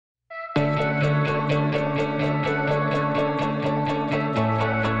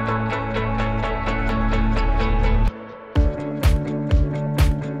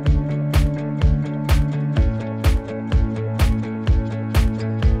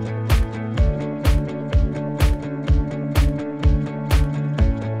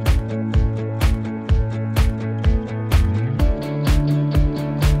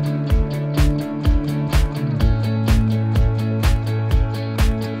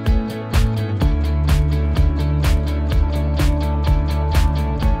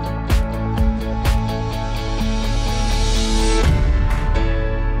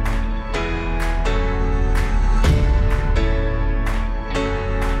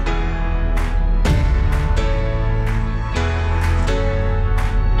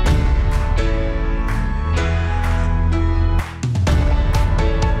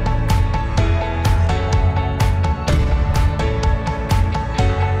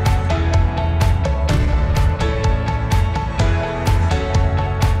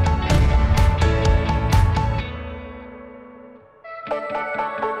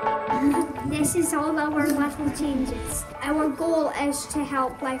is to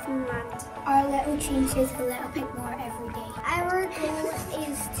help life on land. Our little dream says a little bit more every day. Our goal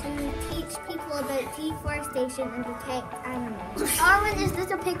is to teach people about deforestation and protect animals. Our one is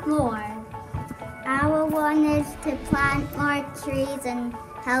to pick more. Our one is to plant more trees and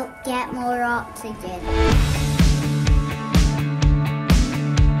help get more oxygen.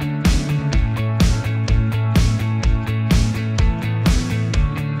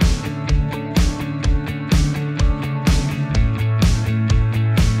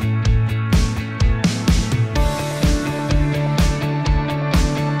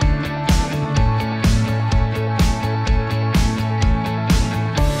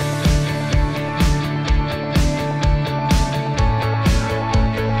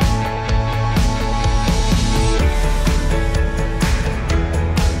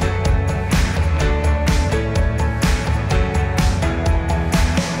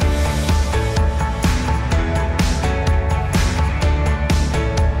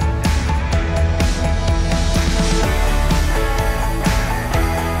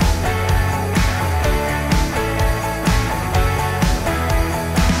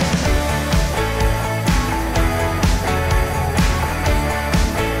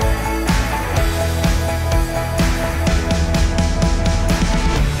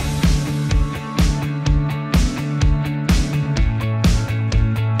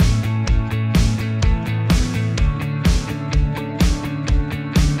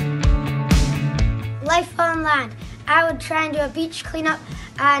 Life on land. I would try and do a beach cleanup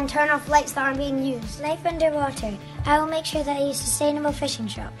and turn off lights that aren't being used. Life underwater. I will make sure that I use sustainable fishing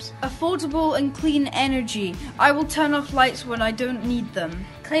shops. Affordable and clean energy. I will turn off lights when I don't need them.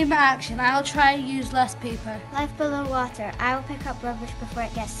 Climate action. I'll try and use less paper. Life below water. I will pick up rubbish before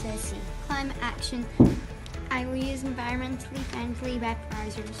it gets to the sea. Climate action. I will use environmentally friendly web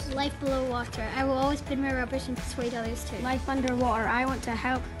browsers. Life below water. I will always bin my rubbish and persuade others to. Life underwater. I want to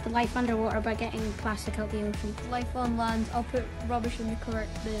help the life underwater by getting plastic out the ocean. Life on land. I'll put rubbish in the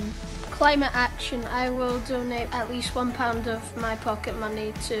correct bin. Climate action. I will donate at least £1 of my pocket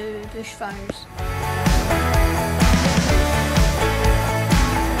money to bushfires.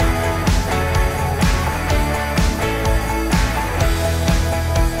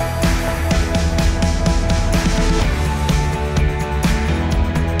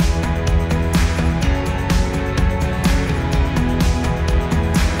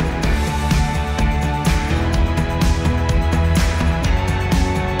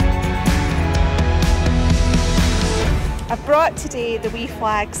 I've brought today the wee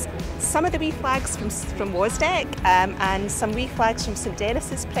flags, some of the wee flags from Wasdeck and some wee flags from St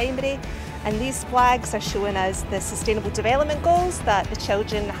Dennis's Primary, and these flags are showing us the Sustainable Development Goals that the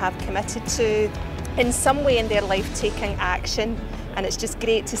children have committed to in some way in their life, taking action, and it's just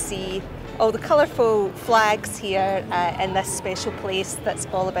great to see all the colourful flags here in this special place that's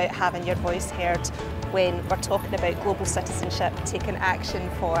all about having your voice heard when we're talking about global citizenship, taking action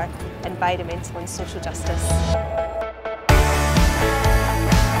for environmental and social justice.